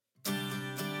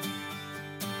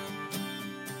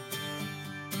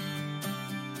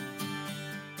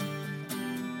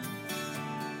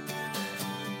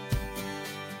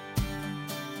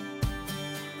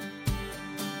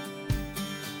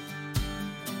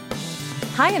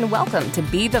Hi, and welcome to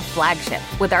Be the Flagship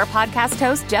with our podcast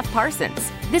host, Jeff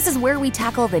Parsons. This is where we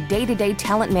tackle the day-to-day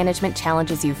talent management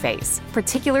challenges you face,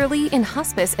 particularly in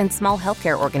hospice and small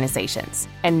healthcare organizations.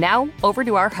 And now, over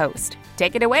to our host.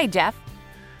 Take it away, Jeff.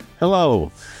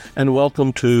 Hello, and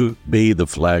welcome to Be the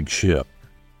Flagship.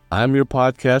 I'm your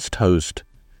podcast host,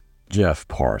 Jeff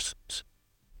Parsons.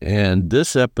 And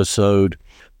this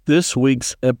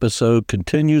week's episode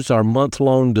continues our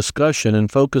month-long discussion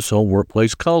and focus on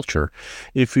workplace culture.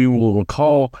 If you will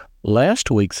recall, last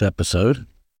week's episode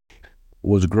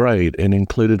was great and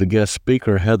included a guest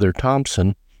speaker, Heather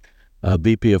Thompson,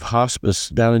 VP of Hospice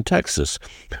down in Texas,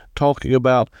 talking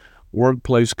about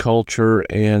workplace culture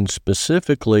and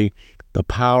specifically the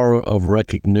power of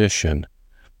recognition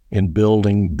in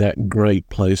building that great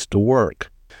place to work.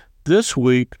 This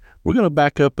week, we're going to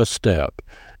back up a step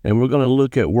and we're going to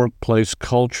look at workplace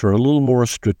culture a little more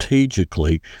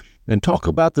strategically and talk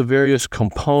about the various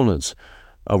components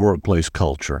of workplace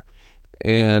culture.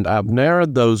 And I've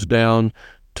narrowed those down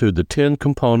to the 10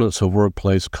 components of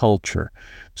workplace culture.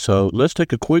 So let's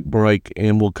take a quick break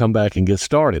and we'll come back and get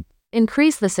started.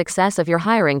 Increase the success of your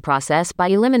hiring process by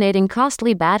eliminating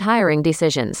costly bad hiring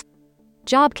decisions.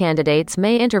 Job candidates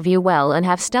may interview well and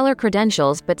have stellar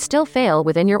credentials but still fail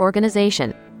within your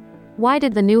organization. Why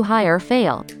did the new hire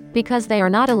fail? Because they are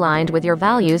not aligned with your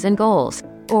values and goals,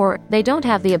 or they don't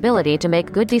have the ability to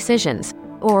make good decisions,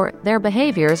 or their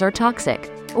behaviors are toxic,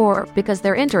 or because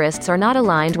their interests are not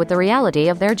aligned with the reality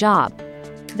of their job.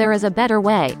 There is a better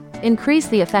way. Increase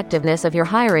the effectiveness of your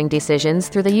hiring decisions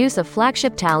through the use of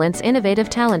Flagship Talent's innovative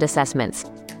talent assessments.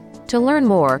 To learn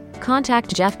more,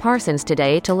 contact Jeff Parsons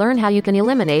today to learn how you can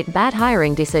eliminate bad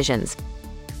hiring decisions.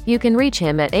 You can reach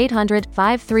him at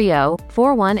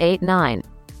 800-530-4189.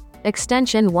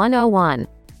 Extension 101.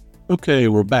 Okay,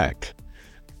 we're back.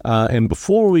 And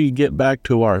before we get back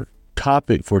to our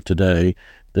topic for today,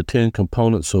 the 10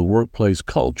 components of workplace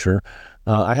culture,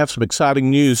 I have some exciting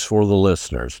news for the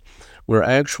listeners. We're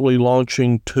actually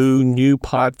launching 2 new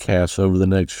podcasts over the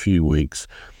next few weeks.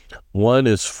 One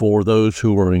is for those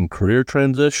who are in career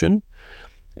transition,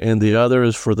 and the other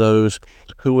is for those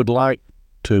who would like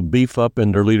to beef up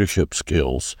in their leadership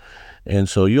skills. And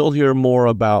so you'll hear more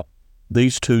about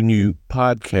these 2 new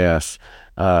podcasts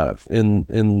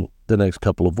in the next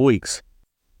couple of weeks.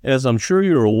 As I'm sure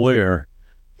you're aware,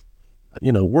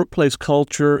 workplace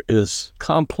culture is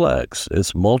complex.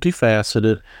 It's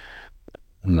multifaceted,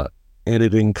 and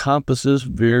it encompasses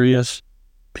various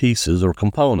pieces or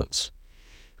components.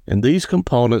 And these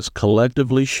components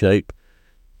collectively shape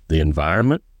the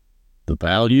environment, the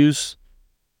values,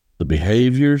 the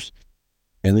behaviors,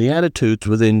 and the attitudes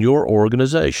within your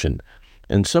organization.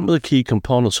 And some of the key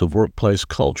components of workplace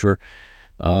culture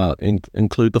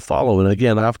include the following.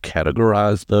 Again, I've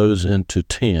categorized those into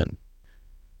 10.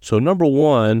 So number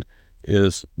 1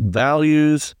 is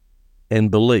values and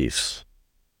beliefs.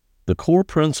 The core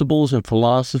principles and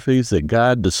philosophies that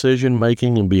guide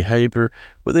decision-making and behavior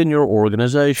within your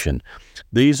organization.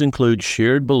 These include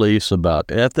shared beliefs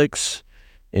about ethics,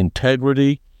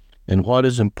 integrity, and what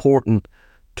is important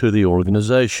to the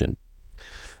organization.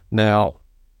 Now,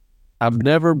 I've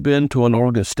never been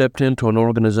to stepped into an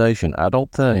organization, I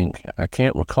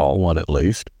can't recall one at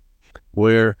least,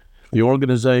 where the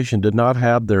organization did not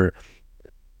have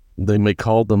they may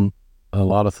call them a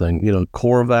lot of things,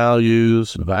 core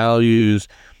values,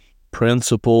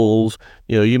 principles.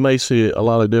 You may see a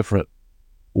lot of different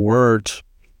words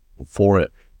for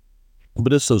it,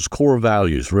 but it's those core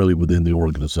values really within the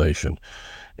organization.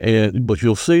 But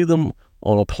you'll see them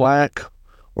on a plaque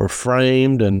or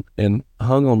framed and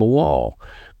hung on the wall,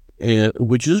 and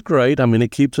which is great. I mean,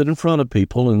 it keeps it in front of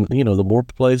people, and the more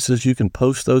places you can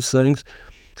post those things,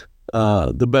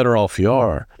 the better off you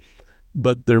are.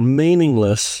 But they're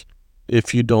meaningless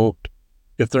if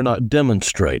they're not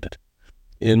demonstrated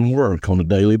in work on a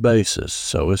daily basis.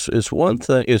 So it's one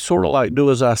thing. It's sort of like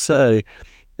do as I say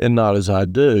and not as I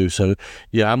do. So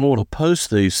yeah, I'm going to post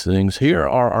these things. Here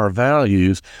are our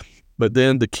values. But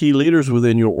then the key leaders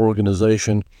within your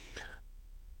organization,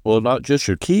 well, not just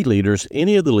your key leaders,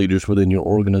 any of the leaders within your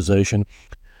organization,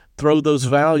 throw those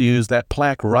values, that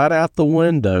plaque, right out the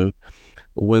window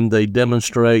when they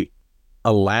demonstrate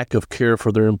a lack of care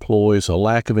for their employees, a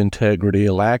lack of integrity,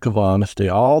 a lack of honesty,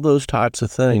 all those types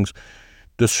of things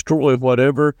destroy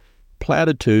whatever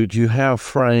platitudes you have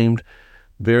framed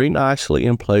very nicely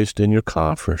and placed in your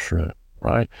conference room,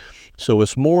 right? So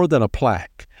it's more than a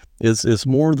plaque. It's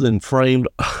more than framed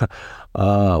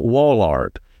wall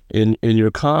art in your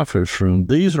conference room.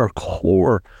 These are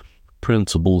core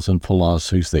principles and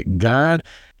philosophies that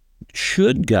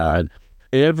should guide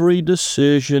every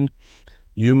decision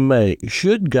you make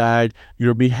should guide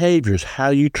your behaviors, how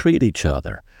you treat each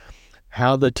other,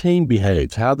 how the team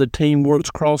behaves, how the team works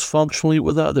cross-functionally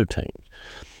with other teams.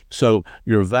 So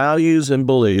your values and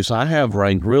beliefs I have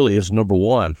ranked really as number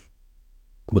one,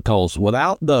 because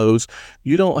without those,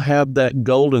 you don't have that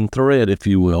golden thread, if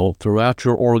you will, throughout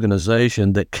your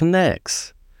organization that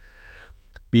connects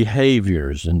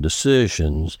behaviors and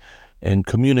decisions and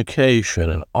communication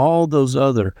and all those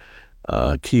other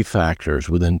key factors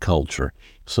within culture.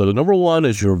 So the number one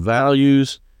is your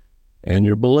values and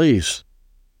your beliefs.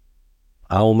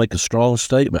 I will make a strong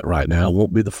statement right now. It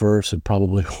won't be the first. It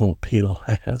probably won't be the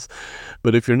last.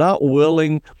 But if you're not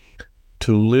willing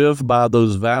to live by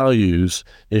those values,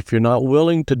 if you're not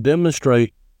willing to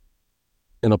demonstrate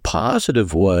in a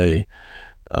positive way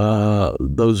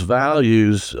those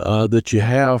values that you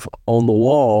have on the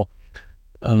wall,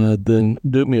 then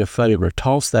do me a favor,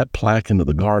 toss that plaque into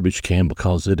the garbage can,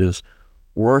 because it is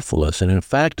worthless. And in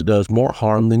fact, it does more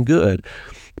harm than good,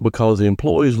 because the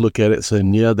employees look at it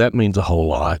saying, yeah, that means a whole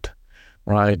lot,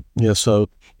 right? Yeah, so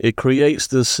it creates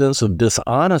this sense of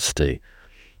dishonesty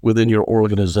within your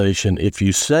organization if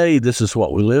you say this is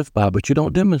what we live by, but you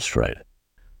don't demonstrate it.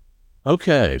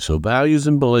 Okay, so values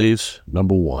and beliefs,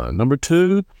 number one. Number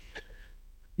two,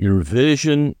 your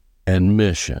vision and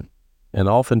mission. And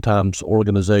oftentimes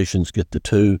organizations get the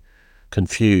two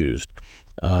confused.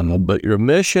 But your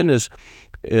mission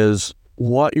is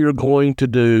what you're going to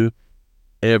do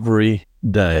every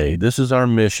day. This is our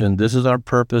mission. This is our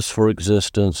purpose for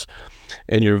existence.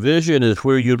 And your vision is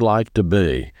where you'd like to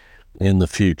be in the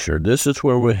future. This is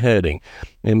where we're heading.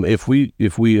 And if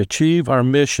we achieve our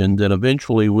mission, then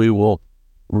eventually we will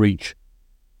reach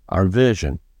our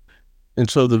vision. And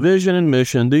so the vision and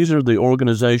mission, these are the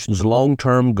organization's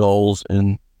long-term goals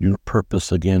and your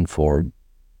purpose, again, for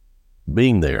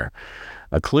being there.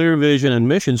 A clear vision and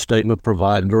mission statement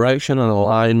provide direction and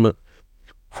alignment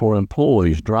for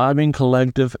employees, driving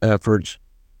collective efforts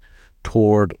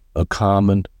toward a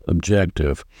common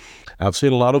objective. I've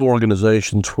seen a lot of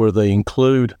organizations where they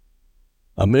include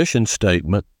a mission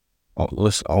statement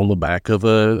on the back of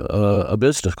a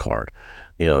business card.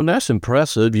 You know, and that's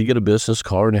impressive. You get a business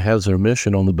card and it has their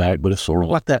mission on the back, but it's sort of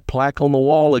like that plaque on the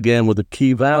wall again with the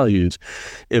key values.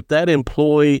 If that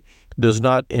employee does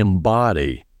not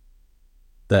embody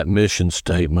that mission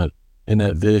statement and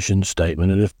that vision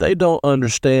statement, and if they don't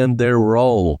understand their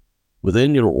role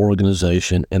within your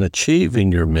organization in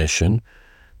achieving your mission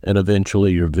and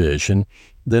eventually your vision,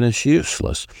 then it's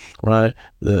useless, right?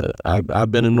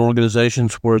 I've been in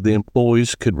organizations where the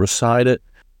employees could recite it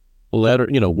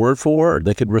word for word.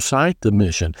 They could recite the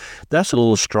mission. That's a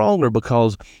little stronger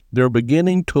because they're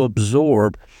beginning to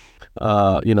absorb,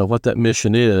 what that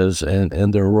mission is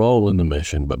and their role in the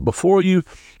mission. But before you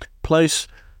place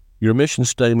your mission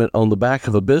statement on the back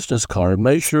of a business card,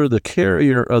 make sure the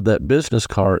carrier of that business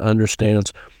card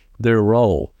understands their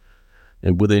role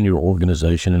within your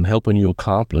organization, and helping you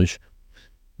accomplish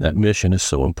that mission is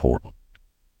so important.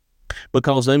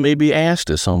 Because they may be asked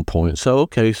at some point, so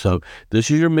this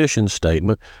is your mission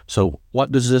statement, so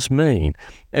what does this mean?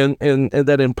 And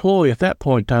that employee at that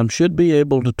point in time should be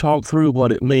able to talk through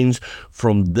what it means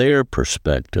from their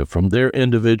perspective, from their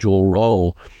individual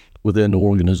role within the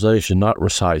organization, not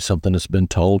recite something that's been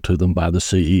told to them by the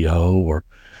CEO or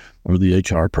the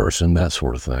HR person, that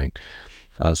sort of thing.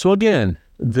 So again,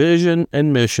 vision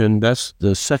and mission, that's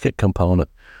the second component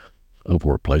of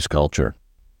workplace culture.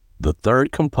 The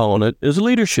third component is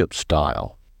leadership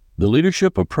style. The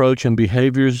leadership approach and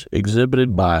behaviors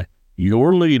exhibited by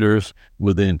your leaders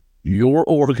within your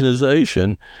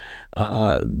organization,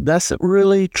 that's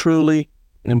really, truly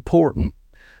important.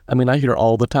 I mean, I hear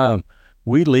all the time,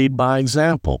 we lead by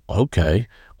example. Okay,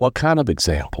 what kind of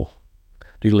example?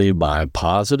 Do you lead by a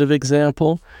positive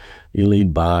example? You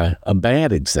lead by a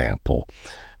bad example.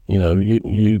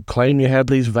 You claim you have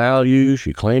these values,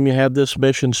 you claim you have this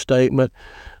mission statement,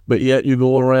 but yet you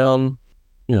go around,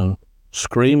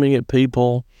 screaming at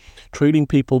people, treating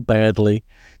people badly,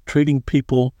 treating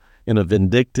people in a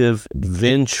vindictive,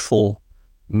 vengeful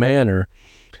manner.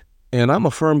 And I'm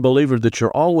a firm believer that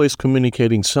you're always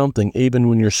communicating something, even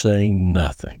when you're saying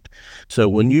nothing. So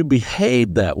when you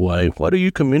behave that way, what are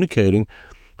you communicating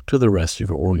to the rest of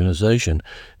your organization?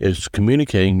 It's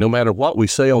communicating, no matter what we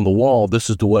say on the wall, this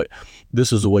is the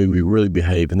way we really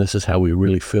behave, and this is how we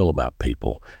really feel about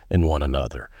people and one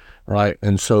another, right?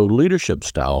 And so leadership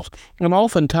styles, and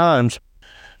oftentimes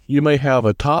you may have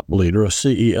a top leader, a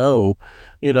CEO,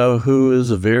 who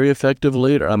is a very effective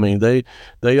leader. I mean,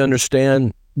 they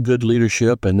understand good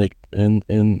leadership, and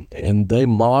they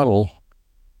model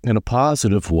in a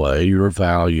positive way your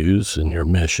values and your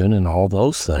mission and all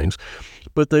those things.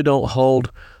 but they don't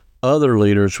hold other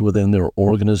leaders within their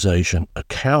organization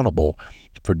accountable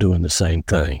for doing the same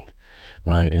thing,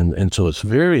 right? And so it's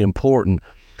very important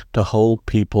to hold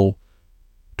people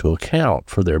to account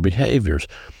for their behaviors.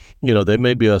 They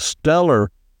may be a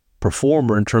stellar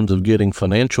performer in terms of getting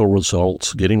financial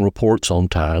results, getting reports on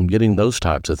time, getting those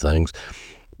types of things.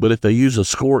 But if they use a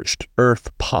scorched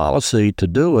earth policy to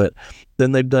do it,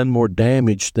 then they've done more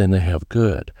damage than they have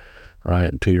good,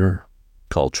 right, to your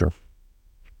culture.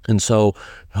 And so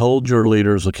hold your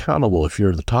leaders accountable if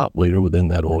you're the top leader within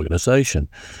that organization.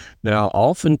 Now,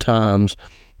 oftentimes,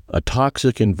 a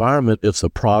toxic environment is a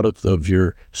product of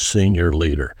your senior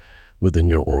leader within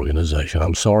your organization.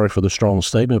 I'm sorry for the strong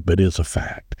statement, but it's a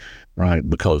fact, right?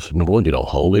 Because number one, you don't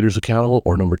hold leaders accountable,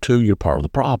 or number two, you're part of the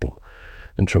problem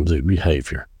in terms of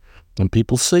behavior. And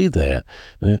people see that,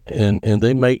 and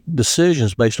they make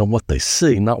decisions based on what they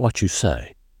see, not what you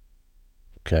say.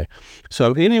 Okay.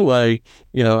 So anyway,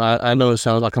 I know it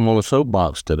sounds like I'm on a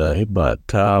soapbox today, but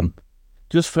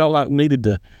just felt like needed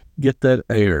to get that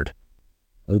aired.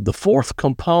 The fourth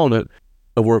component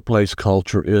of workplace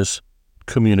culture is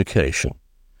communication.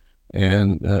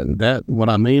 And that, what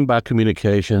I mean by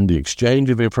communication, the exchange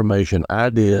of information,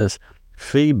 ideas,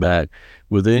 feedback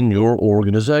within your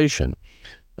organization.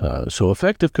 So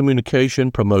effective communication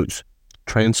promotes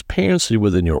transparency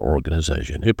within your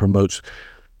organization. It promotes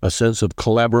a sense of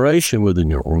collaboration within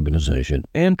your organization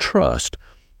and trust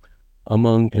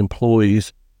among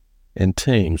employees and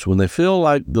teams. When they feel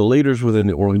like the leaders within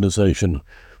the organization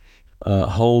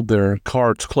hold their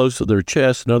cards close to their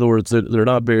chest, in other words, they're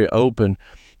not very open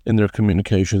in their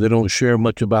communication, they don't share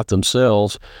much about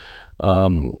themselves,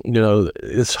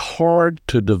 it's hard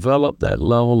to develop that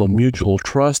level of mutual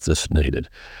trust that's needed.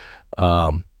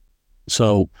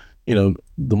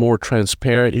 The more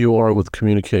transparent you are with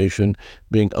communication,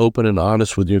 being open and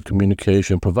honest with your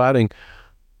communication, providing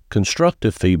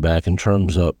constructive feedback in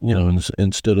terms of,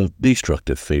 instead of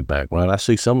destructive feedback, right? I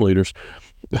see some leaders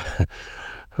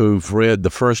who've read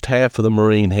the first half of the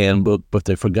Marine Handbook, but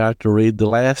they forgot to read the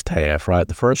last half, right?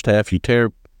 The first half, you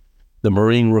tear the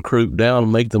Marine recruit down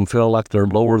and make them feel like they're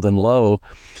lower than low,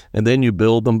 and then you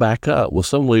build them back up. Well,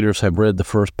 some leaders have read the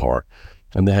first part,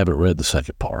 and they haven't read the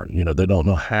second part. They don't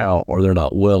know how, or they're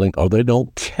not willing, or they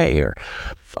don't care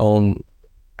on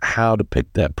how to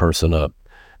pick that person up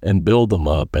and build them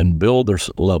up and build their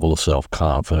level of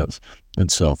self-confidence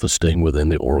and self-esteem within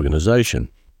the organization.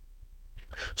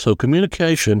 So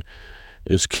communication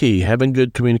is key. Having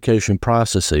good communication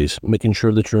processes, making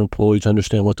sure that your employees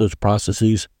understand what those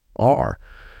processes are,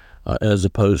 as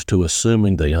opposed to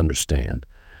assuming they understand.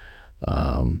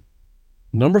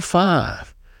 Number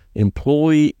 5,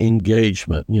 employee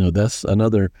engagement. That's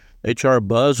another HR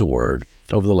buzzword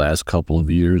over the last couple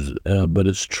of years, but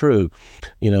it's true.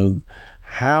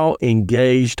 How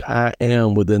engaged I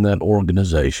am within that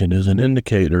organization is an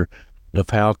indicator of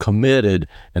how committed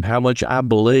and how much I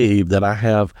believe that I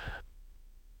have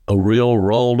a real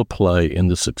role to play in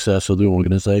the success of the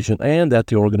organization, and that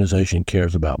the organization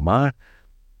cares about my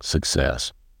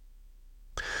success.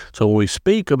 So when we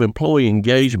speak of employee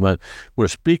engagement, we're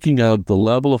speaking of the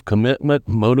level of commitment,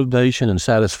 motivation, and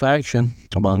satisfaction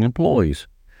among employees.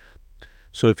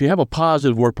 So if you have a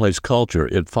positive workplace culture,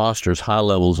 it fosters high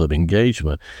levels of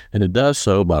engagement, and it does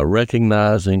so by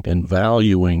recognizing and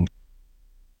valuing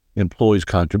employees'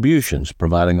 contributions,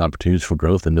 providing opportunities for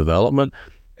growth and development,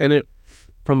 and it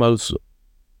promotes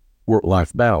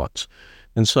work-life balance.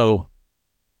 And so,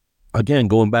 again,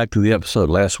 going back to the episode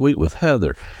last week with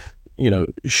Heather,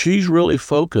 she's really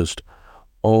focused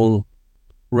on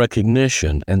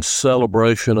recognition and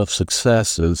celebration of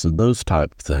successes and those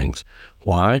type of things.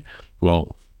 Why?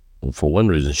 Well, for one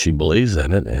reason, she believes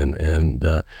in it,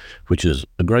 and which is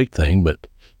a great thing, but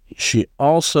she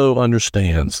also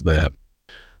understands that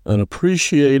an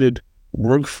appreciated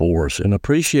workforce, an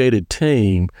appreciated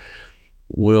team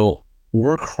will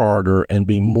work harder and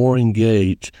be more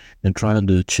engaged in trying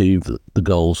to achieve the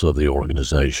goals of the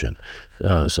organization.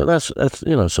 So that's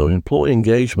so employee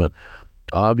engagement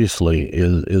obviously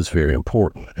is very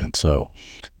important. And so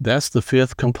that's the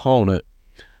 5th component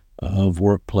of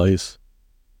workplace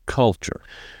culture.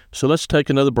 So let's take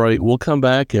another break. We'll come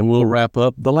back and we'll wrap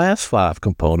up the last 5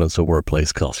 components of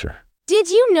workplace culture. Did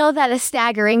you know that a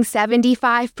staggering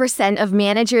 75% of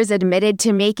managers admitted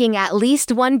to making at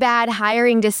least one bad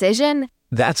hiring decision?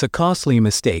 That's a costly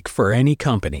mistake for any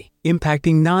company,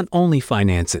 impacting not only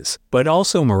finances, but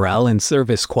also morale and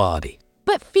service quality.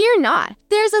 But fear not,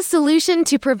 there's a solution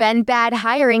to prevent bad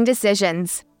hiring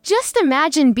decisions. Just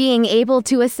imagine being able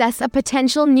to assess a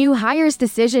potential new hire's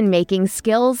decision-making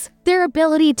skills, their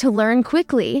ability to learn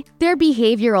quickly, their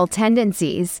behavioral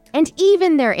tendencies, and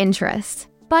even their interests.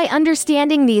 By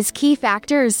understanding these key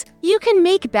factors, you can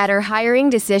make better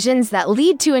hiring decisions that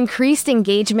lead to increased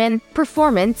engagement,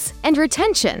 performance, and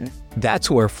retention. That's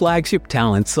where Flagship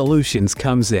Talent Solutions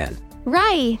comes in.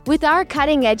 Right. With our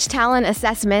cutting-edge talent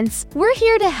assessments, we're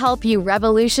here to help you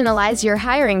revolutionize your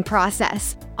hiring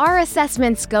process. Our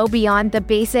assessments go beyond the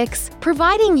basics,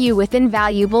 providing you with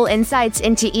invaluable insights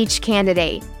into each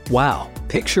candidate. Wow.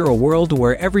 Picture a world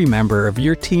where every member of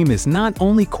your team is not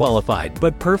only qualified,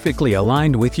 but perfectly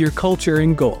aligned with your culture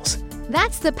and goals.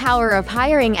 That's the power of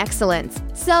hiring excellence.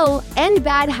 So, end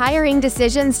bad hiring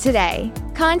decisions today.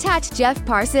 Contact Jeff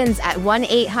Parsons at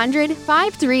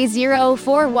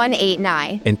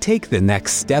 1-800-530-4189. And take the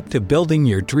next step to building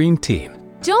your dream team.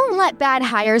 Don't let bad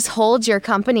hires hold your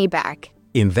company back.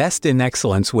 Invest in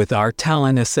excellence with our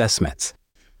talent assessments.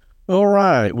 All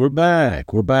right, we're back.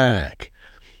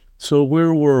 So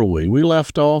where were we? We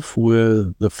left off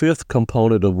with the fifth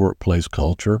component of workplace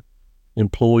culture,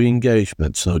 employee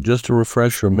engagement. So just to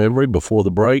refresh your memory before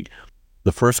the break,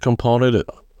 the first component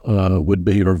would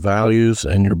be your values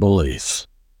and your beliefs.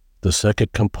 The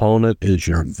second component is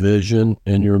your vision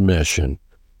and your mission.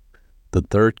 The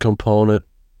third component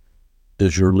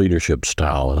is your leadership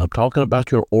style. And I'm talking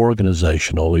about your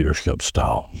organizational leadership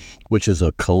style, which is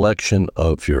a collection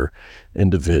of your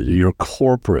individual, your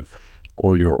corporate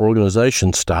or your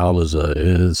organization style is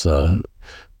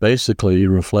basically a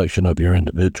reflection of your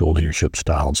individual leadership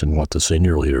styles and what the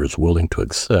senior leader is willing to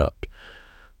accept.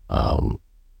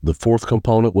 The fourth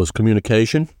component was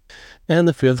communication, and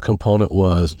the fifth component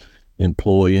was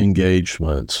employee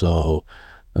engagement. So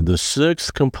the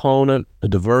sixth component,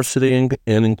 diversity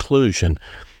and inclusion,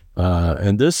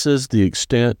 and this is the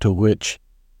extent to which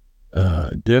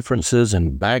differences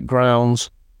in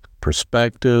backgrounds,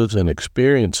 perspectives, and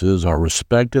experiences are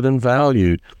respected and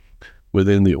valued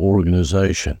within the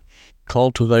organization.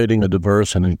 Cultivating a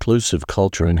diverse and inclusive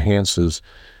culture enhances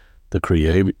the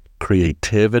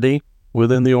creativity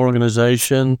within the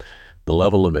organization, the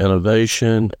level of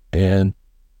innovation, and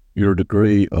your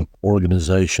degree of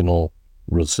organizational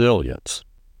resilience.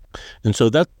 And so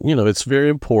that, it's very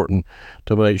important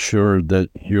to make sure that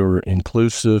you're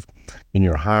inclusive in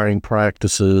your hiring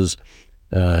practices,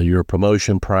 your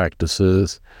promotion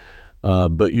practices,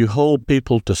 but you hold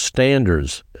people to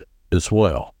standards as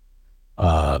well,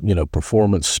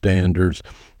 performance standards.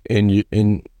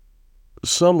 And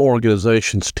some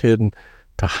organizations tend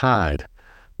to hide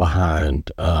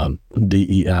behind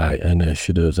DEI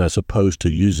initiatives as opposed to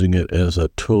using it as a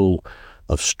tool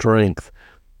of strength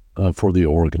for the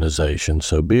organization.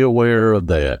 So be aware of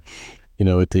that.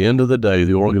 At the end of the day,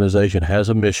 the organization has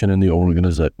a mission in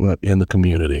the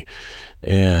community,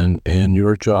 and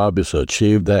your job is to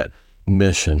achieve that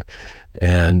mission.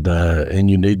 And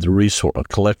you need the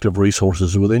collective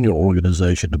resources within your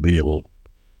organization to be able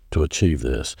to achieve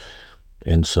this.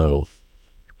 And so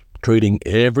treating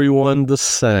everyone the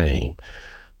same,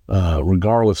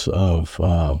 regardless of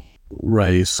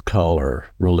race, color,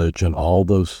 religion, all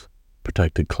those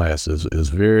protected classes is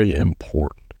very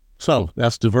important. So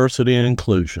that's diversity and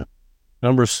inclusion.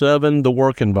 Number 7, the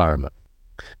work environment.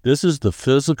 This is the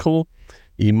physical,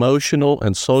 emotional,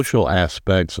 and social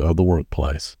aspects of the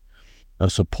workplace. A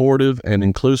supportive and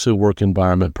inclusive work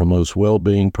environment promotes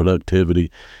well-being, productivity,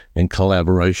 and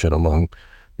collaboration among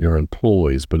your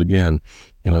employees. But again,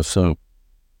 so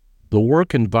the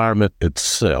work environment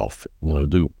itself,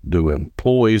 do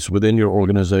employees within your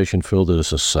organization feel that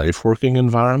it's a safe working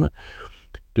environment?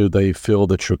 Do they feel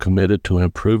that you're committed to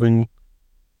improving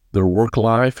their work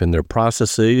life and their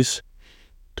processes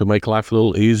to make life a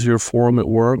little easier for them at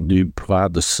work? Do you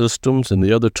provide the systems and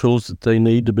the other tools that they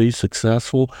need to be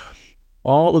successful?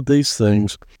 All of these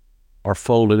things are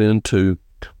folded into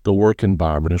the work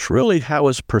environment. It's really how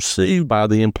it's perceived by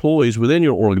the employees within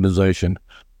your organization,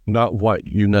 not what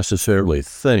you necessarily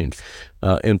think.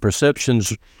 And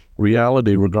perception's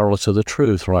reality regardless of the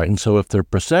truth, right? And so if their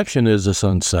perception is it's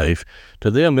unsafe, to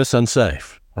them it's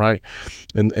unsafe, right?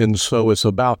 And so it's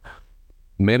about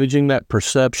managing that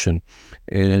perception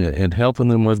and helping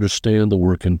them understand the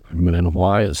work environment and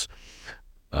why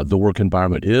the work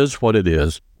environment is what it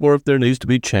is, or if there needs to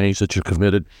be change, that you're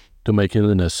committed to making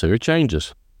the necessary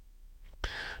changes.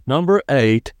 Number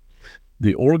 8,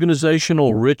 the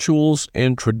organizational rituals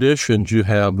and traditions you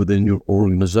have within your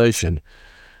organization.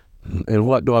 And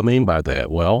what do I mean by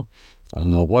that? Well,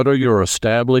 what are your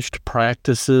established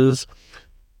practices,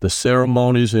 the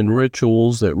ceremonies and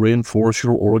rituals that reinforce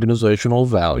your organizational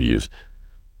values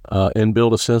and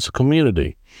build a sense of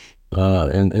community?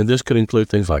 And this could include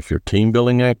things like your team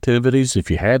building activities, if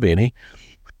you have any,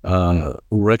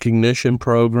 recognition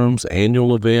programs,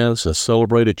 annual events that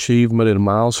celebrate achievement and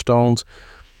milestones.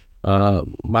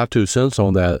 My 2 cents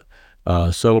on that,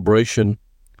 celebration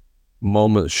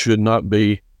moments should not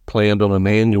be planned on an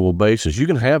annual basis. You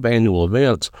can have annual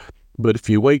events, but if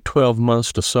you wait 12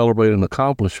 months to celebrate an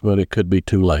accomplishment, it could be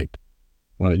too late.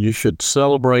 You should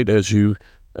celebrate as you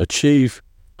achieve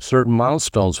certain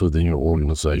milestones within your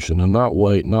organization and not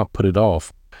wait, not put it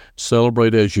off.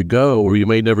 Celebrate as you go, or you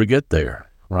may never get there,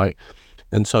 right?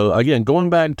 And so, again,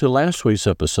 going back to last week's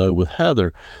episode with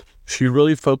Heather, she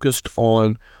really focused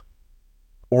on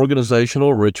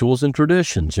organizational rituals and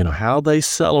traditions, how they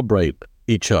celebrate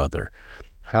each other,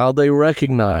 how they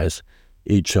recognize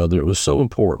each other. It was so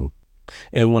important.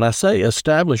 And when I say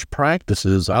established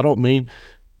practices, I don't mean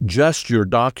just your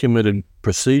documented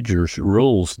procedures,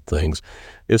 rules, and things.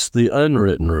 It's the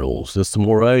unwritten rules. It's the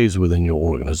mores within your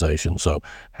organization. So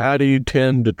how do you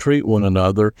tend to treat one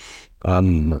another?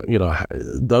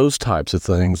 Those types of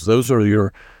things. Those are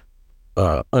your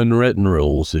unwritten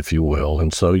rules, if you will.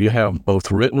 And so you have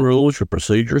both written rules, your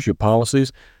procedures, your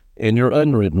policies, and your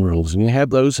unwritten rules. And you have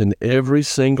those in every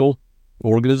single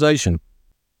organization.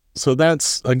 So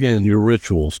that's, again, your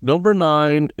rituals. Number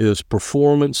 9 is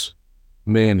performance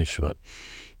management.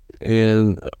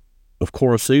 And of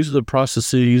course, these are the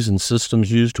processes and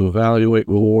systems used to evaluate,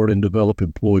 reward, and develop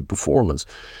employee performance.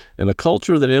 And a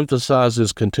culture that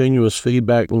emphasizes continuous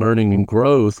feedback, learning, and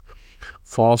growth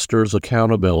fosters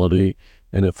accountability,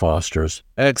 and it fosters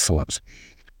excellence.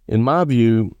 In my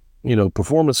view,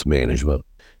 performance management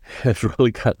has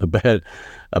really gotten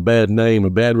a bad name,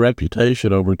 a bad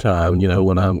reputation over time.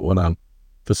 When I'm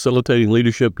facilitating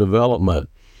leadership development,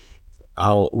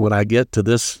 when I get to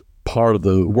this part of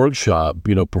the workshop,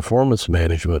 performance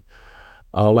management,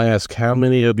 I'll ask, how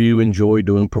many of you enjoy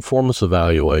doing performance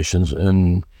evaluations?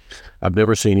 And I've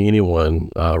never seen anyone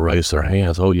raise their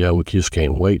hands. Oh yeah, we just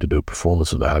can't wait to do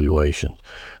performance evaluation.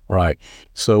 Right.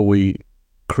 So we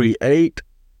create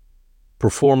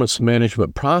performance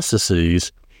management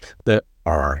processes that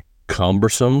are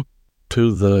cumbersome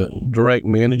to the direct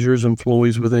managers,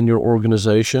 employees within your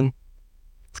organization.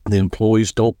 The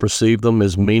employees don't perceive them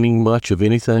as meaning much of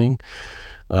anything.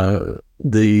 And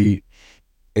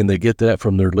they get that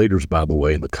from their leaders, by the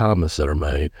way, in the comments that are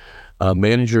made.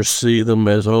 Managers see them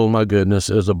as, oh my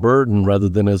goodness, as a burden rather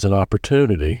than as an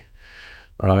opportunity,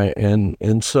 right?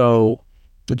 And so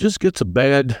it just gets a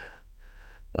bad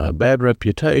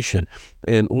reputation.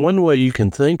 And one way you can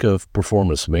think of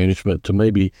performance management to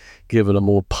maybe give it a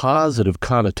more positive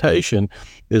connotation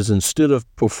is, instead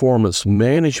of performance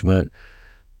management,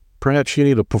 perhaps you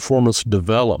need a performance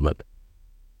development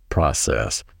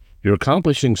process. You're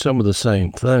accomplishing some of the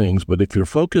same things, but if you're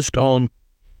focused on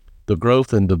the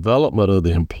growth and development of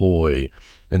the employee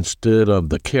instead of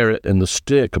the carrot and the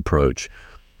stick approach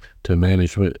to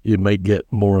management, you may get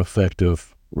more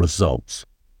effective results.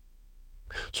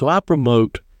 So I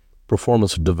promote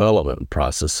performance development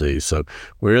processes. So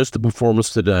where is the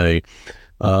performance today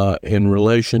in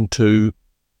relation to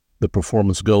the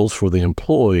performance goals for the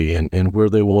employee and where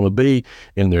they want to be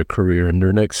in their career and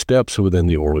their next steps within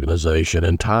the organization,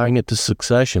 and tying it to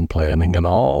succession planning and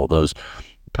all those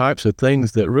types of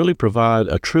things that really provide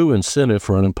a true incentive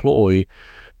for an employee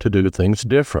to do things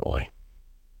differently.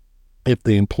 If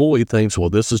the employee thinks,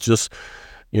 well, this is just,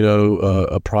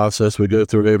 a process we go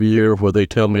through every year where they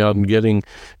tell me I'm getting,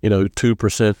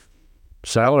 2%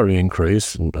 salary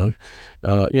increase,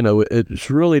 it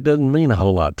really doesn't mean a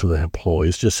whole lot to the employee.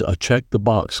 It's just a check the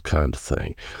box kind of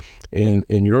thing. And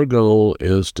your goal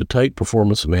is to take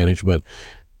performance management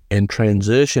and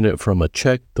transition it from a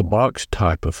check the box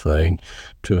type of thing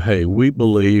to, hey, we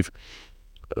believe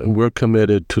we're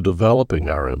committed to developing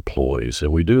our employees,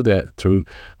 and we do that through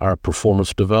our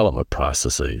performance development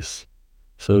processes.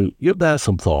 So give that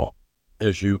some thought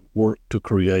as you work to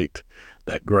create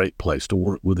that great place to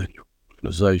work within your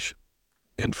organization.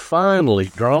 And finally,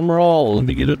 drum roll. Let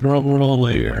me get a drum roll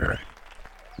here.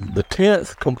 The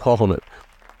 10th component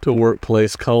to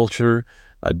workplace culture,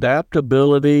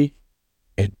 adaptability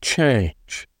and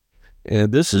change.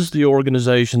 And this is the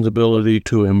organization's ability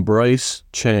to embrace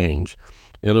change,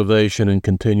 innovation, and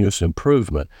continuous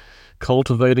improvement,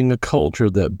 cultivating a culture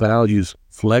that values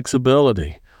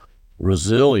flexibility,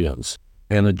 resilience,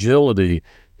 and agility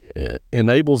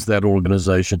enables that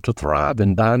organization to thrive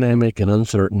in dynamic and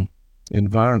uncertain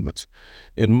environments.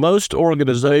 In most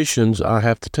organizations, I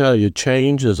have to tell you,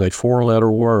 change is a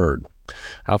 4-letter word.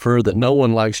 I've heard that no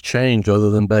one likes change other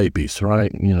than babies,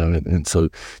 right? And so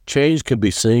change can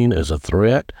be seen as a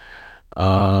threat.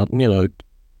 You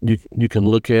can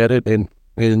look at it, and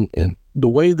And the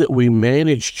way that we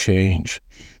manage change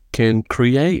can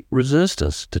create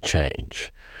resistance to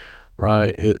change,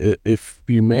 right? If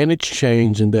you manage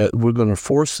change and that we're going to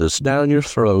force this down your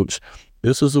throats,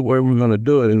 this is the way we're going to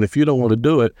do it. And if you don't want to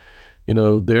do it,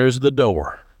 there's the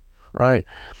door, right?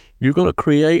 You're going to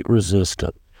create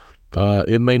resistance.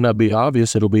 It may not be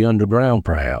obvious. It'll be underground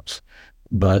perhaps,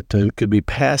 but it could be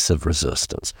passive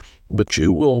resistance. But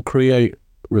you will create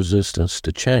resistance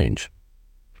to change.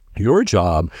 Your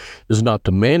job is not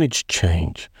to manage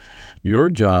change. Your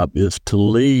job is to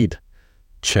lead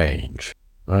change,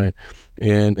 right?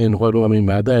 And what do I mean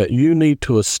by that? You need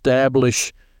to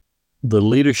establish the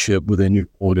leadership within your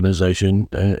organization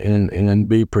and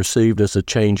be perceived as a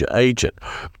change agent.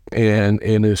 And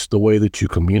it's the way that you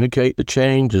communicate the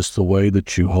change. It's the way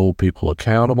that you hold people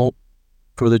accountable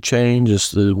for the change.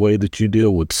 It's the way that you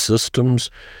deal with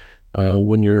systems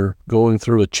when you're going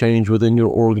through a change within your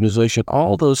organization.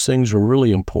 All those things are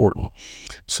really important.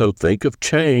 So think of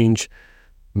change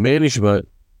management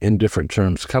in different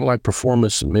terms, kind of like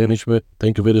performance management.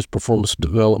 Think of it as performance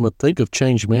development. Think of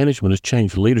change management as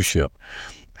change leadership.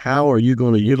 How are you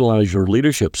going to utilize your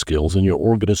leadership skills and your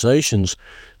organization's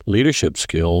leadership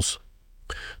skills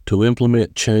to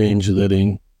implement change that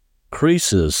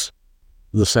increases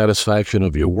the satisfaction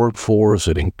of your workforce?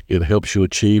 It helps you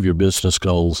achieve your business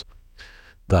goals,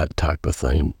 that type of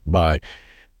thing. By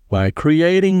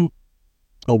creating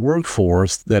a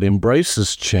workforce that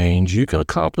embraces change, you can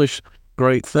accomplish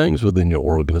great things within your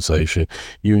organization.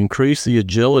 You increase the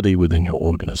agility within your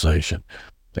organization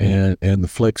and the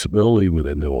flexibility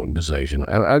within the organization.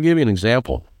 I'll give you an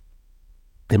example.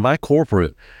 In my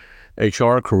corporate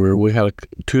HR career, we had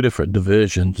 2 different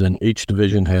divisions, and each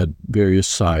division had various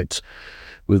sites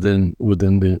within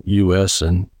the U.S.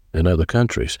 and other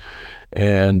countries.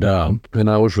 And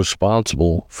I was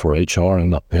responsible for HR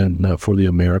and for the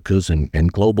Americas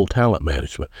and global talent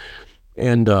management.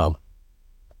 And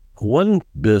one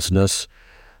business,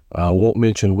 I won't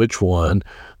mention which one,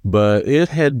 but it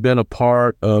had been a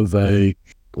part of a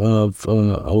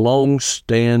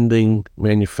long-standing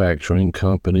manufacturing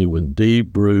company with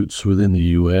deep roots within the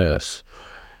U.S.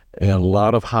 and a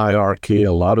lot of hierarchy,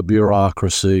 a lot of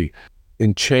bureaucracy,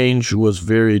 and change was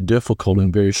very difficult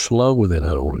and very slow within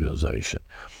that organization.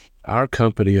 Our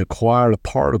company acquired a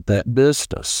part of that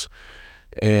business,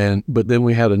 but then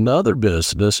we had another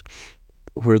business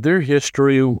where their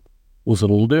history was a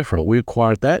little different. We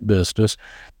acquired that business,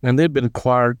 and they'd been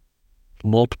acquired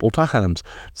multiple times.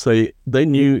 So they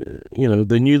knew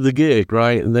the gig,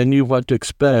 right? And they knew what to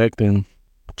expect, and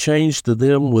change to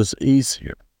them was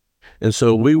easier. And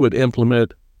so we would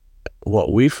implement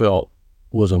what we felt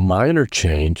was a minor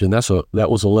change, and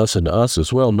that was a lesson to us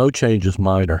as well. No change is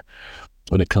minor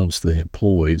when it comes to the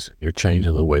employees. You're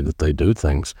changing the way that they do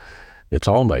things. It's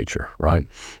all major, right?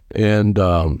 And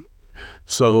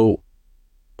so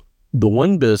the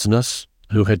one business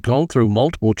who had gone through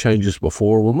multiple changes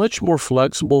before were much more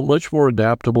flexible, much more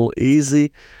adaptable,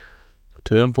 easy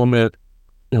to implement,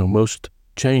 most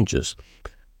changes.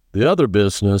 The other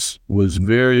business was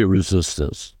very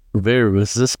resistant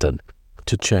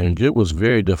to change. It was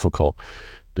very difficult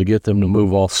to get them to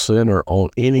move off center on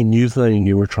any new thing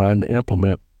you were trying to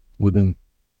implement within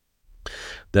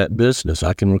that business.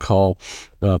 I can recall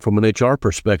from an HR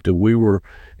perspective, we were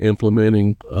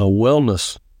implementing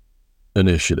wellness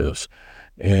initiatives.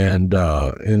 And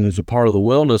as a part of the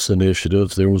wellness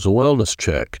initiatives, there was a wellness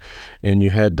check, and you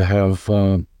had to have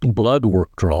blood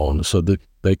work drawn so that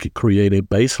they could create a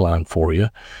baseline for you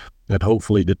and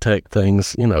hopefully detect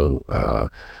things,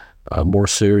 more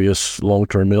serious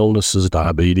long-term illnesses,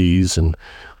 diabetes, and,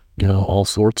 all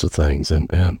sorts of things. And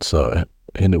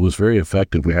it was very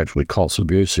effective. We actually caught some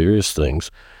very serious things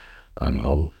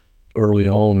early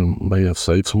on and may have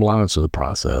saved some lives in the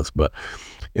process. But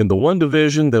in the one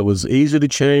division that was easy to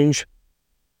change,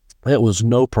 that was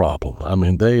no problem. I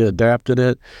mean, they adapted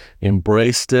it,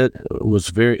 embraced it. It was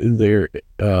their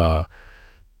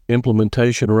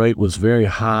implementation rate was very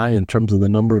high in terms of the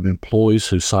number of employees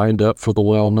who signed up for the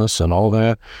wellness and all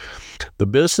that. The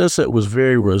business that was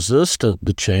very resistant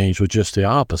to change was just the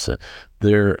opposite.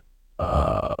 Their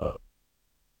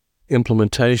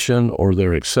implementation or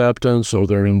their acceptance or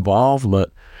their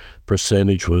involvement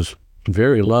percentage was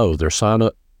very low. Their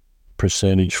sign-up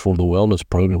percentage for the wellness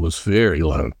program was very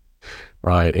low,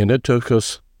 right? And it took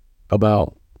us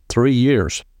about 3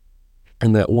 years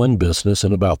in that one business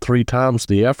and about 3 times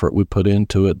the effort we put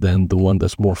into it than the one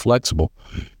that's more flexible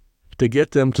to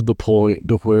get them to the point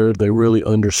to where they really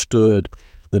understood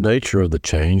the nature of the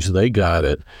change. They got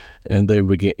it, and they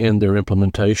began, and their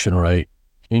implementation rate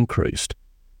increased.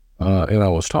 And I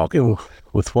was talking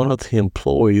with one of the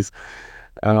employees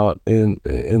out in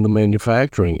the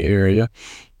manufacturing area,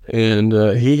 and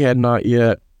he had not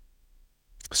yet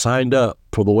signed up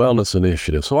for the wellness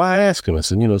initiative. So I asked him, I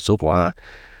said, so why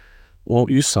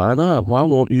won't you sign up? Why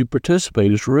won't you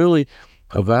participate? It's really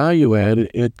a value add.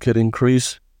 It could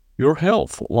increase your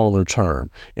health longer term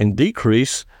and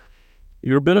decrease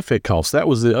your benefit costs. That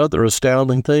was the other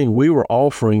astounding thing. We were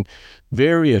offering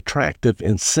very attractive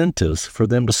incentives for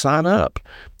them to sign up,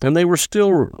 and they were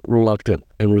still reluctant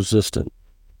and resistant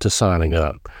to signing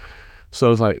up.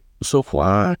 So it's like, so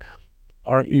why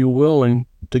aren't you willing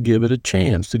to give it a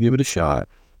chance, to give it a shot?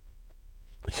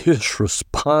 His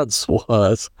response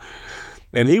was,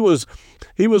 and he was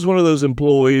one of those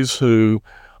employees who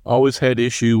always had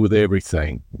issue with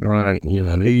everything, right?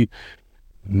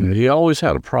 He always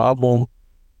had a problem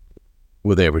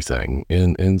with everything.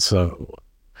 And so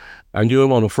I knew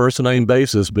him on a first name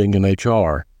basis being in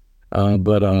HR.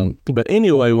 But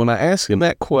anyway, when I asked him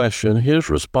that question, his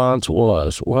response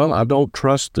was, well, I don't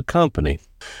trust the company.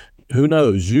 Who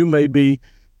knows? You may be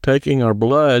taking our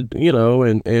blood,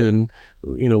 and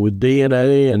with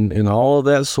DNA and all of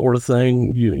that sort of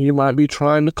thing. You might be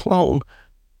trying to clone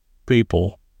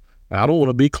people. I don't want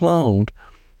to be cloned.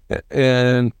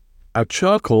 And I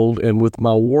chuckled, and with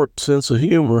my warped sense of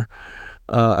humor,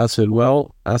 I said,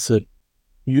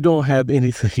 you don't have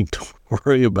anything to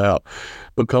worry about,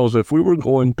 because if we were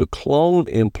going to clone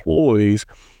employees,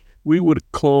 we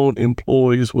would clone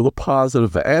employees with a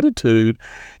positive attitude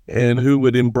and who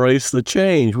would embrace the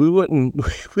change. We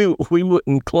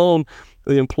wouldn't clone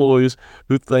the employees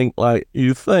who think like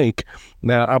you think.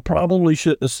 Now, I probably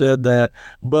shouldn't have said that,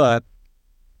 but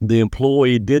the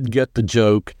employee did get the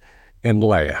joke and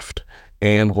laughed.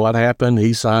 And what happened?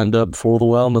 He signed up for the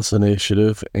wellness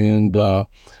initiative, and I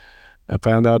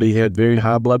found out he had very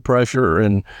high blood pressure,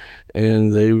 and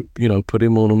they put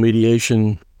him on a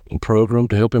mediation program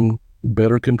to help him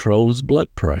better control his blood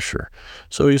pressure.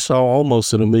 So he saw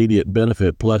almost an immediate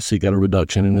benefit, plus he got a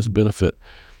reduction in his benefit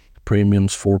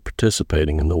premiums for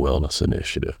participating in the wellness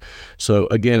initiative. So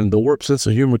again, the warped sense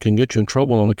of humor can get you in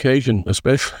trouble on occasion,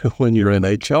 especially when you're in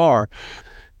HR.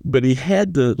 But he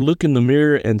had to look in the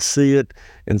mirror and see it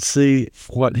and see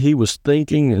what he was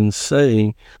thinking and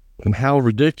saying and how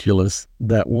ridiculous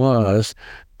that was,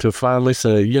 to finally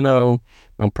say,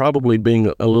 I'm probably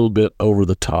being a little bit over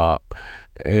the top.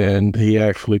 And he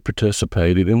actually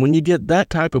participated. And when you get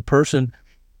that type of person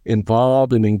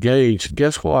involved and engaged,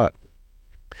 guess what?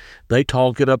 They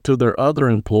talk it up to their other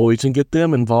employees and get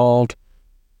them involved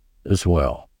as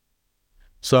well.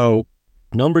 So,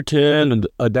 number 10,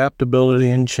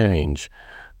 adaptability and change.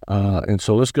 And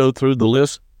so let's go through the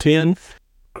list. 10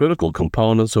 critical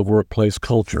components of workplace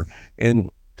culture. And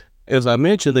as I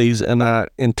mention these, and I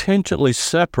intentionally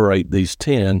separate these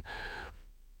 10,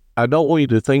 I don't want you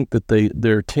to think that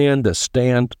they're 10 that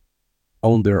stand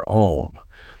on their own.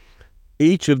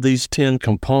 Each of these 10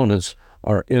 components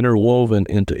are interwoven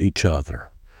into each other,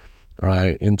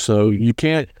 right? And so you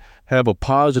can't have a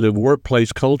positive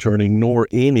workplace culture and ignore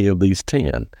any of these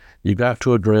 10. You got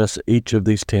to address each of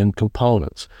these 10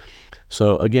 components.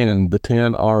 So again, the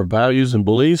 10 are values and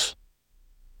beliefs,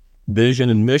 vision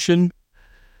and mission,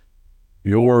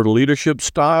 your leadership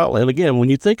style. And again, when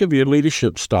you think of your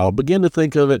leadership style, begin to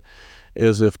think of it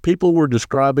as if people were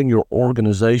describing your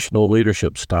organizational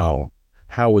leadership style.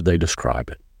 How would they describe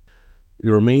it?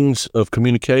 Your means of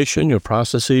communication, your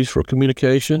processes for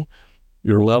communication,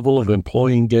 your level of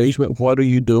employee engagement. What are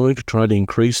you doing to try to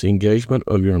increase the engagement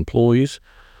of your employees?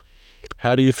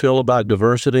 How do you feel about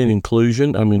diversity and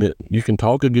inclusion? I mean, you can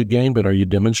talk a good game, but are you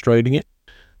demonstrating it?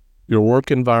 Your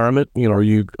work environment, are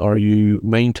you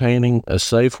maintaining a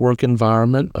safe work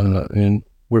environment and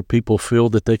where people feel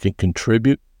that they can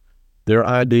contribute their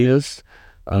ideas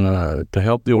to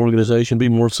help the organization be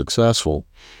more successful?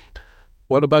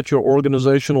 What about your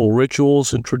organizational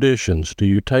rituals and traditions? Do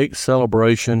you take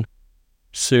celebration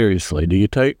seriously? Do you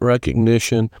take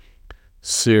recognition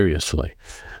seriously?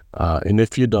 And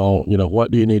if you don't,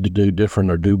 what do you need to do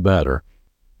different or do better?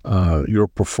 Your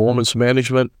performance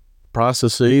management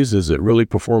processes, is it really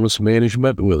performance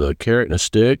management with a carrot and a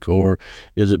stick, or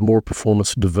is it more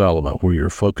performance development where you're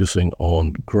focusing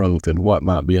on growth and what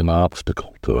might be an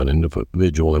obstacle to an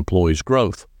individual employee's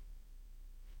growth?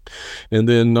 And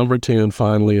then number 10,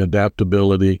 finally,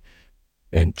 adaptability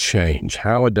and change.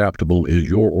 How adaptable is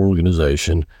your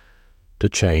organization to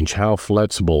change? How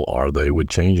flexible are they with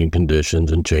changing conditions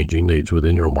and changing needs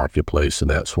within your marketplace and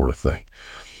that sort of thing?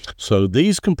 So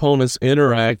these components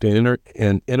interact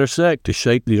and intersect to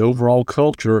shape the overall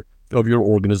culture of your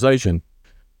organization.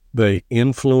 They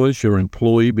influence your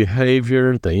employee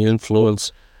behavior. They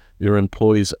influence your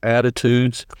employees'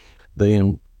 attitudes. They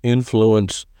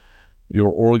influence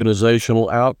your organizational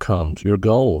outcomes, your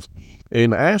goals.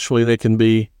 And actually, they can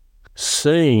be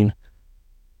seen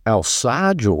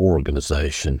outside your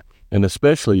organization, and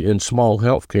especially in small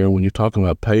healthcare when you're talking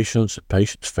about patients,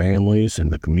 families,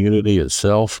 and the community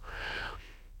itself.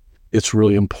 It's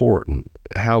really important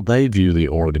how they view the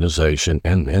organization,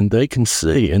 and they can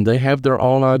see, and they have their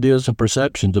own ideas and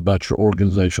perceptions about your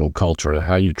organizational culture and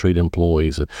how you treat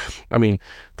employees. I mean,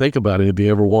 think about it. Have you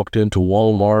ever walked into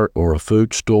Walmart or a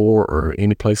food store or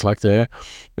any place like that,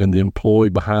 and the employee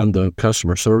behind the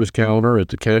customer service counter at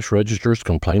the cash register is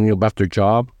complaining about their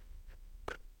job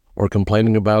or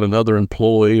complaining about another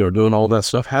employee or doing all that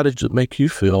stuff? How did it make you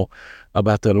feel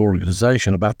about that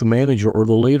organization, about the manager or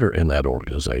the leader in that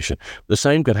organization? The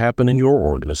same could happen in your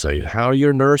organization. How are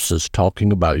your nurses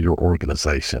talking about your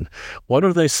organization? What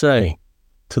are they saying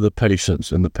to the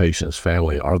patients and the patient's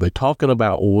family? Are they talking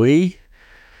about we?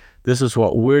 This is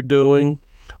what we're doing?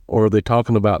 Or are they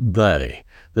talking about they?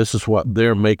 This is what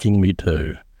they're making me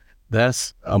do?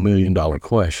 That's a $1 million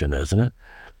question, isn't it?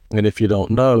 And if you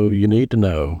don't know, you need to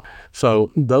know. So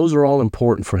those are all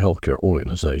important for healthcare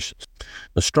organizations.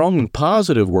 A strong and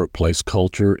positive workplace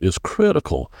culture is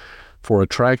critical for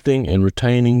attracting and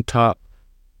retaining top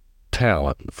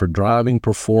talent, for driving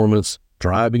performance,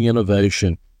 driving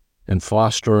innovation, and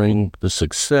fostering the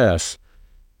success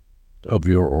of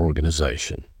your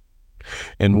organization.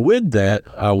 And with that,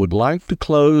 I would like to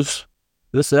close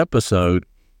this episode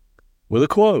with a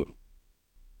quote.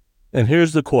 And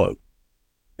here's the quote.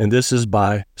 And this is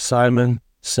by Simon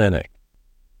Sinek.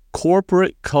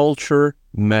 Corporate culture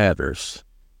matters.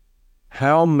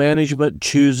 How management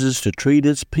chooses to treat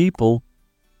its people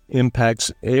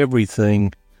impacts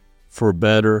everything for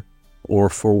better or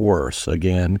for worse.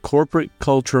 Again, corporate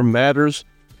culture matters.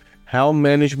 How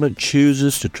management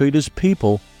chooses to treat its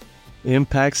people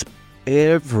impacts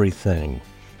everything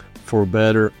for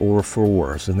better or for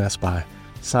worse. And that's by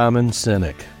Simon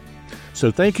Sinek. So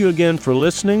thank you again for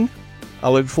listening. I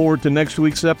look forward to next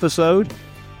week's episode.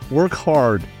 Work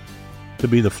hard to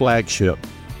be the flagship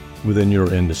within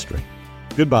your industry.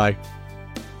 Goodbye.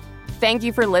 Thank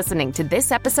you for listening to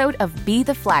this episode of Be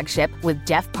the Flagship with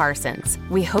Jeff Parsons.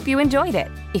 We hope you enjoyed it.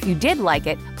 If you did like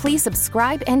it, please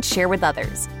subscribe and share with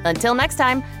others. Until next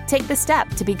time, take the step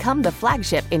to become the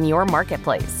flagship in your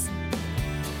marketplace.